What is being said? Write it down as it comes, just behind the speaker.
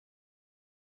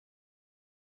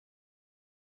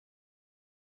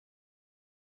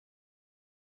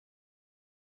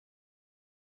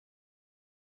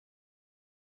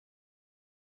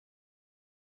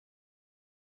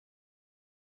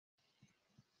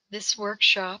This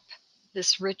workshop,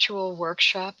 this ritual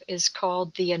workshop, is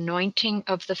called the Anointing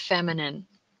of the Feminine.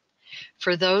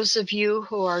 For those of you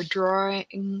who are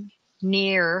drawing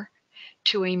near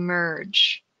to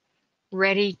emerge,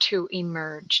 ready to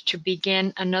emerge, to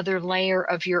begin another layer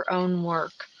of your own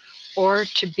work, or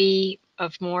to be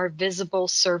of more visible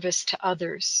service to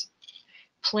others,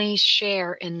 please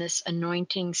share in this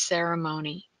anointing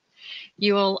ceremony.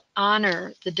 You will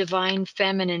honor the divine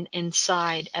feminine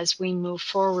inside as we move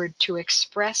forward to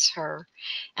express her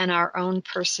and our own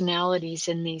personalities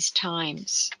in these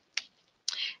times.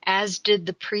 As did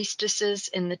the priestesses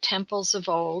in the temples of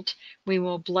old, we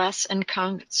will bless and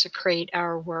consecrate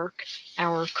our work,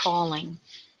 our calling.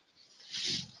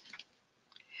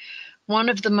 One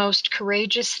of the most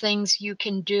courageous things you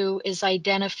can do is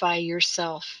identify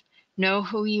yourself, know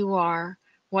who you are,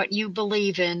 what you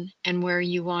believe in, and where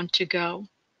you want to go.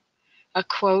 A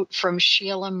quote from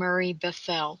Sheila Murray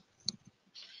Bethel.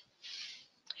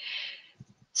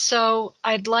 So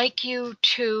I'd like you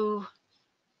to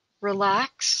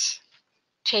relax,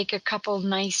 take a couple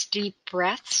nice deep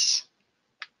breaths,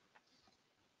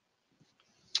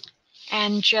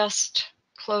 and just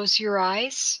close your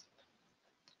eyes.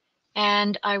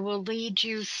 And I will lead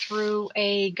you through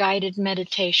a guided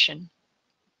meditation.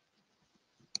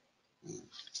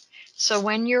 So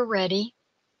when you're ready,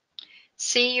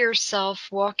 see yourself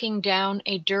walking down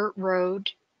a dirt road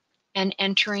and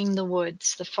entering the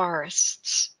woods, the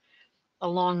forests,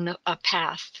 along a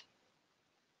path.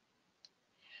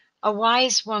 A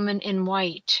wise woman in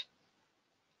white,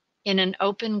 in an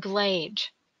open glade,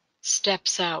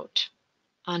 steps out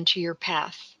onto your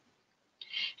path,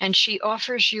 and she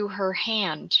offers you her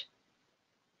hand.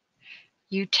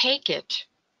 You take it,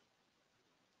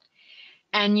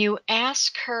 and you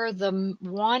ask her the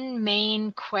one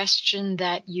main question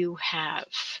that you have.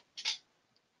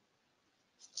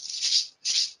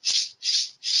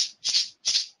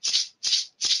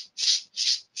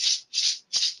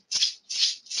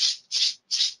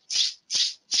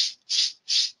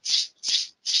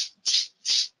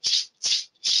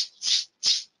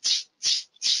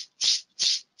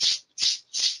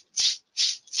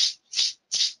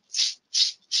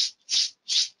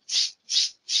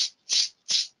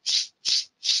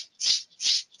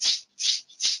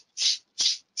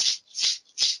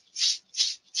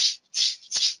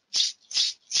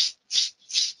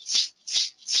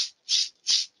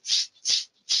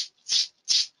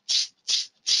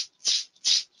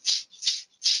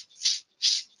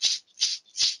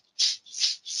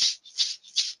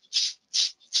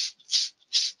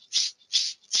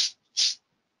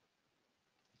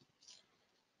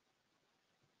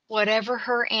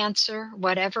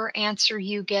 Whatever answer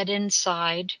you get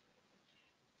inside,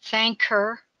 thank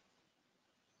her,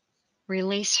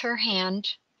 release her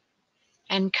hand,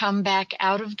 and come back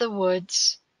out of the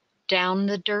woods, down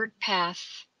the dirt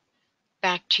path,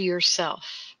 back to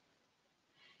yourself.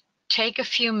 Take a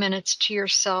few minutes to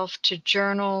yourself to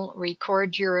journal,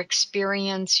 record your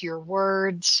experience, your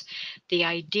words, the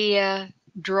idea,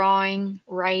 drawing,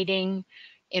 writing,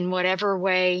 in whatever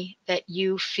way that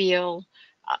you feel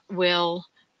will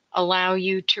allow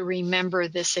you to remember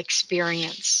this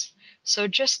experience. So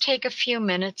just take a few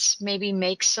minutes, maybe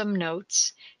make some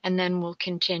notes, and then we'll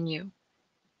continue.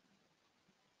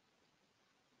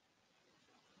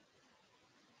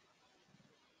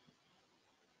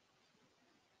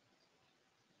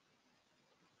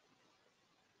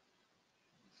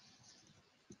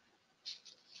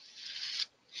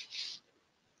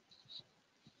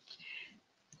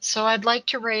 So I'd like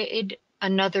to read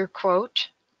another quote.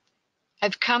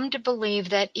 I've come to believe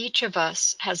that each of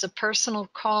us has a personal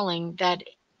calling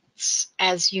that's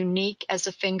as unique as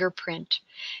a fingerprint,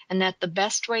 and that the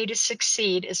best way to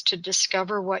succeed is to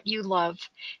discover what you love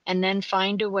and then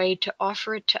find a way to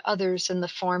offer it to others in the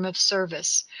form of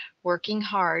service, working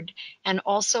hard, and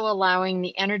also allowing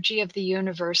the energy of the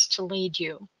universe to lead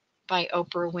you, by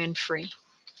Oprah Winfrey.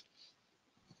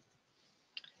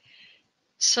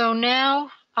 So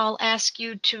now I'll ask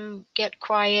you to get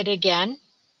quiet again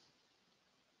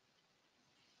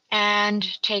and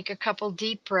take a couple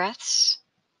deep breaths.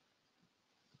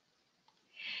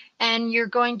 And you're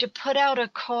going to put out a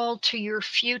call to your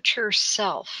future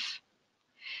self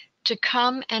to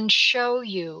come and show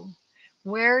you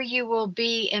where you will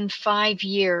be in 5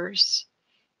 years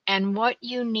and what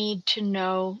you need to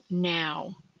know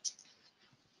now.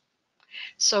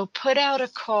 So put out a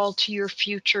call to your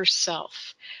future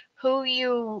self, who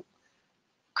you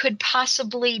could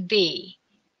possibly be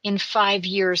in 5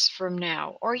 years from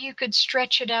now, or you could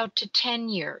stretch it out to 10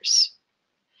 years,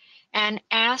 and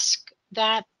ask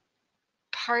that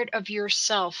part of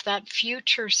yourself, that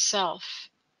future self,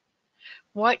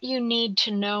 what you need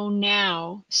to know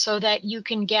now so that you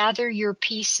can gather your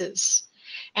pieces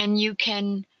and you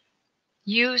can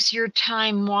use your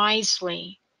time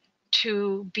wisely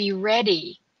to be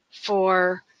ready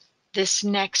for this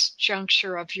next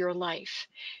juncture of your life.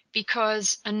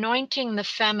 Because anointing the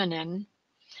feminine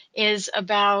is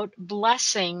about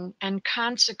blessing and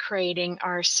consecrating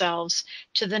ourselves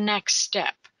to the next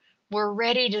step. We're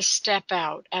ready to step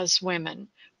out as women.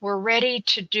 We're ready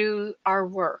to do our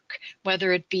work,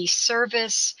 whether it be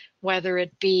service, whether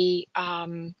it be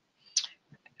a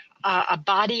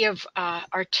body of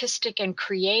artistic and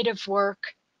creative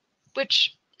work,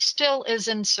 which still is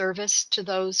in service to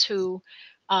those who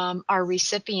are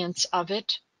recipients of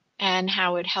it and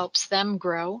how it helps them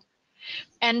grow.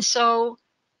 And so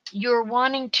you're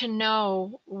wanting to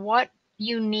know what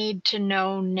you need to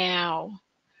know now,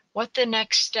 what the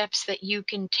next steps that you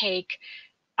can take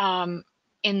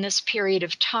in this period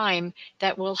of time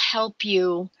that will help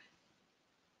you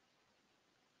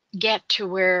get to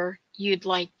where you'd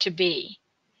like to be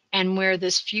and where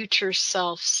this future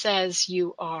self says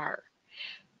you are.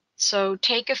 So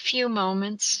take a few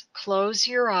moments, close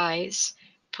your eyes,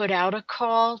 put out a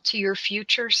call to your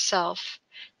future self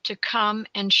to come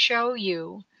and show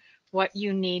you what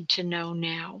you need to know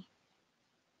now.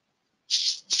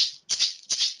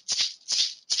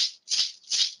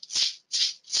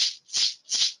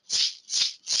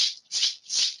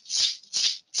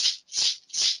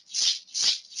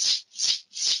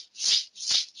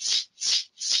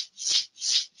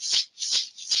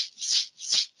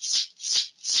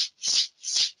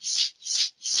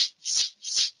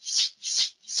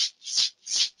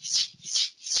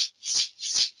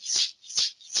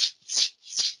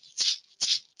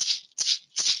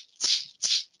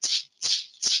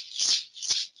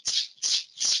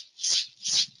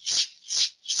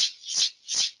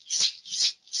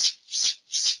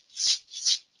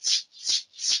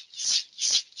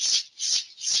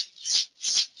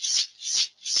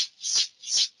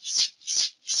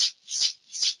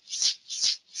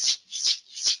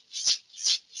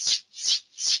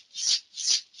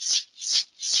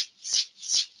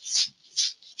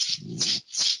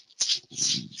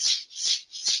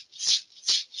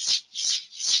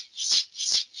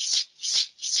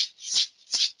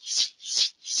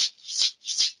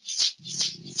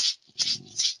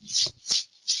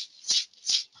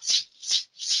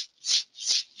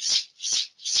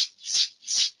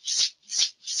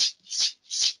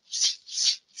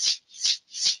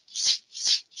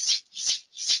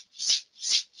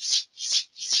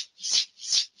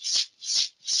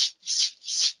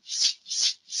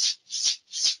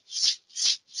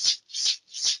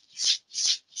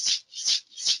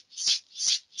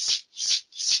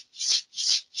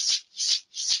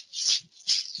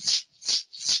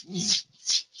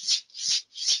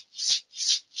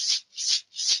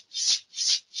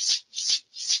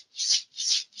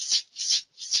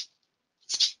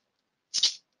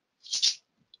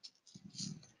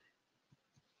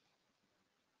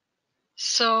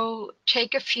 So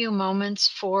take a few moments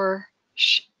for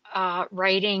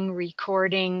writing,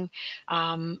 recording,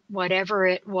 whatever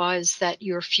it was that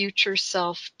your future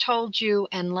self told you,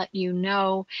 and let you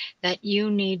know that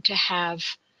you need to have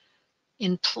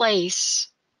in place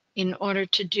in order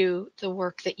to do the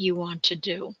work that you want to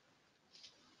do.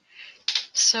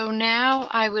 So now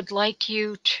I would like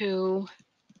you to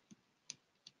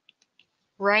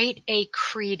write a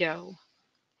credo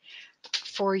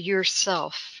for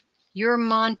yourself, your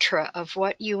mantra of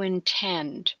what you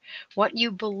intend, what you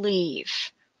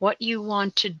believe, what you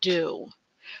want to do,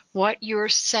 what your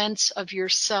sense of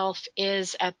yourself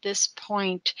is at this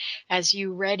point as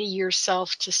you ready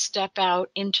yourself to step out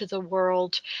into the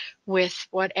world with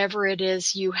whatever it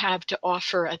is you have to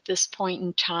offer at this point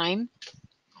in time.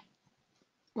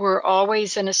 We're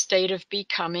always in a state of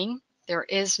becoming. There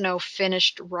is no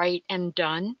finished, right, and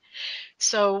done.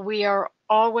 So we are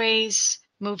always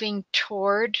moving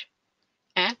toward,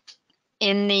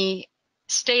 in the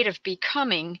state of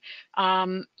becoming,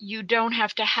 you don't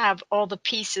have to have all the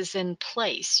pieces in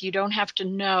place. You don't have to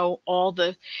know all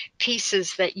the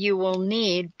pieces that you will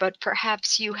need, but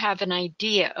perhaps you have an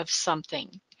idea of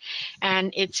something,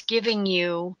 and it's giving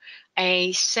you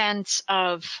a sense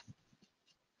of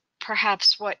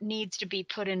perhaps what needs to be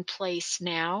put in place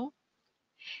now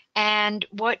and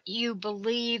what you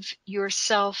believe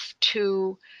yourself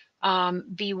to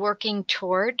be working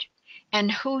toward, and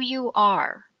who you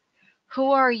are.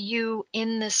 Who are you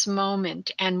in this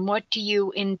moment, and what do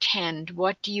you intend?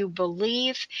 What do you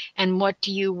believe, and what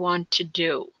do you want to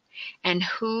do? And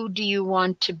who do you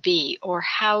want to be, or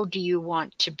how do you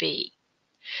want to be?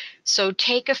 So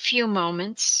take a few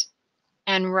moments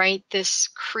and write this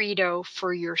credo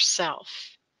for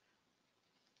yourself.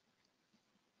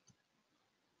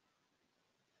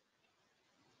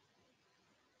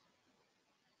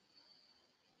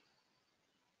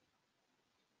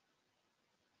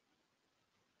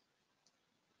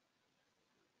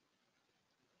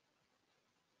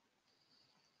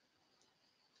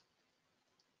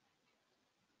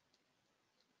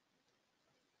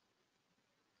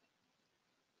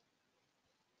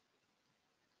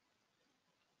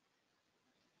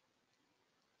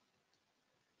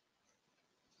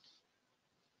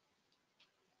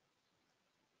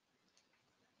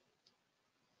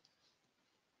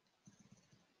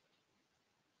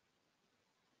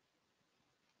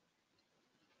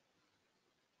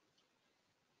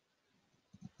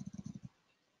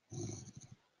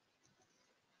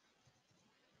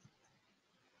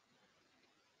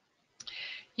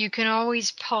 You can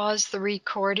always pause the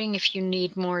recording if you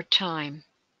need more time.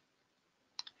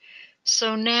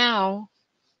 So now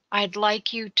I'd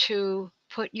like you to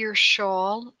put your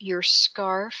shawl, your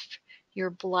scarf, your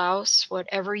blouse,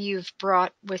 whatever you've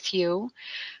brought with you,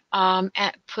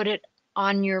 put it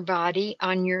on your body,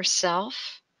 on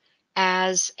yourself,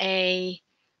 as a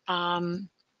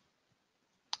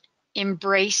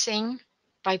embracing.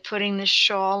 By putting the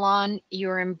shawl on,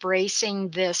 you're embracing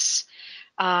this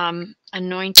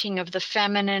anointing of the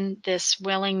feminine, this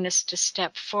willingness to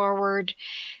step forward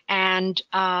and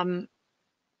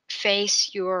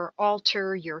face your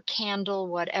altar, your candle,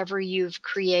 whatever you've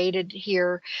created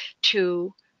here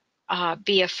to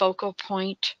be a focal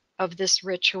point of this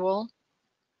ritual.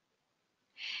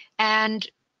 And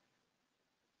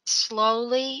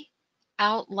slowly,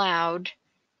 out loud,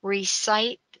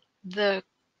 recite the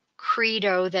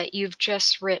credo that you've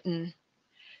just written,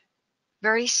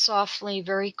 very softly,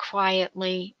 very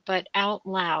quietly, but out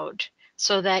loud,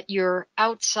 so that your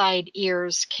outside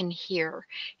ears can hear.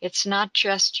 It's not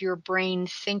just your brain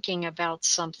thinking about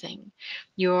something.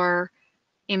 You're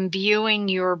imbuing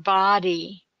your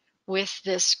body with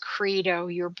this credo.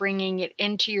 You're bringing it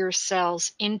into your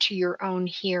cells, into your own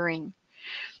hearing.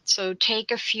 So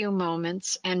take a few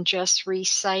moments and just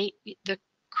recite the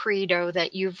credo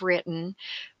that you've written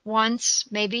once,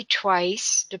 maybe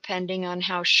twice, depending on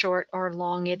how short or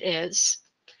long it is,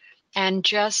 and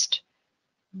just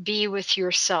be with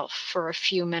yourself for a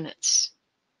few minutes.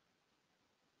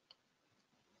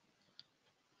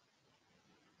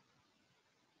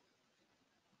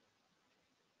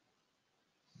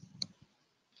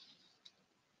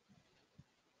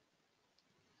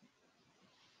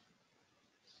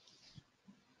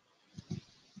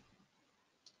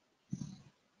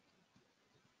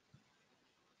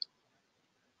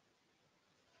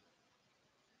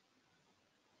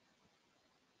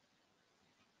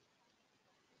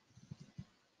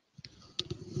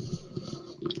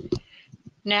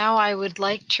 Now I would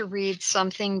like to read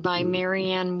something by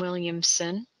Marianne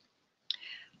Williamson.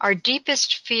 Our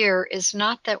deepest fear is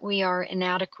not that we are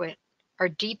inadequate. Our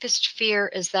deepest fear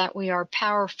is that we are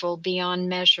powerful beyond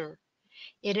measure.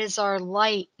 It is our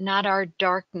light, not our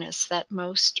darkness, that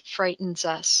most frightens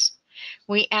us.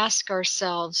 We ask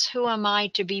ourselves, who am I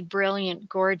to be brilliant,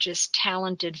 gorgeous,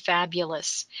 talented,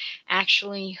 fabulous?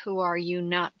 Actually, who are you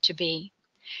not to be?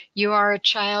 You are a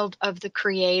child of the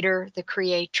Creator, the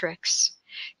Creatrix.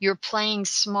 Your playing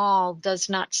small does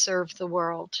not serve the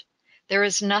world. There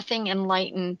is nothing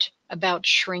enlightened about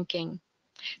shrinking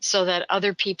so that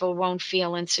other people won't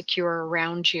feel insecure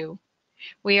around you.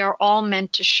 We are all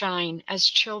meant to shine as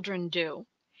children do.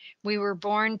 We were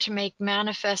born to make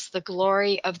manifest the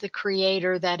glory of the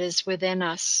Creator that is within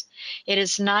us. It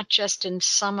is not just in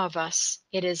some of us,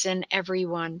 it is in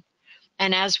everyone.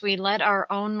 And as we let our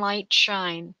own light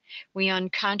shine, we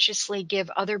unconsciously give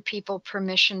other people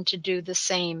permission to do the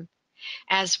same.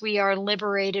 As we are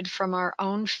liberated from our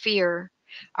own fear,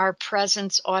 our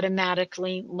presence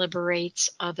automatically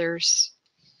liberates others.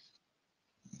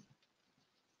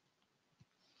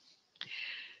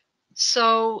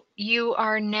 So you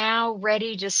are now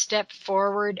ready to step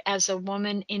forward as a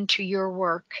woman into your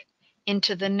work,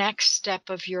 into the next step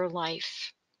of your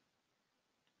life.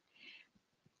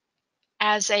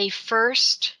 As a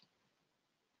first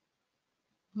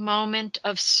moment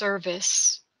of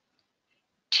service,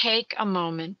 take a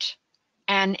moment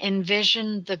and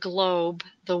envision the globe,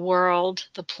 the world,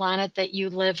 the planet that you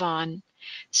live on,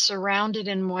 surrounded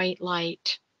in white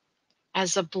light,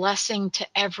 as a blessing to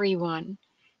everyone,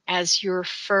 as your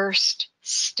first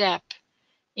step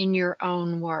in your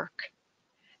own work.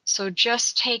 So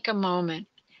just take a moment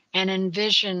and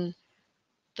envision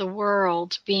the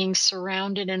world being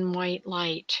surrounded in white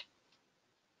light.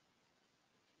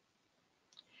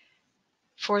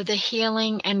 for the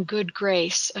healing and good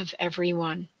grace of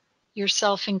everyone,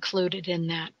 yourself included in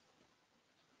that.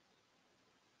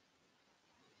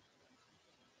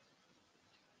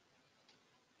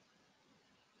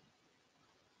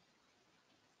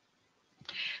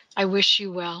 I wish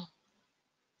you well.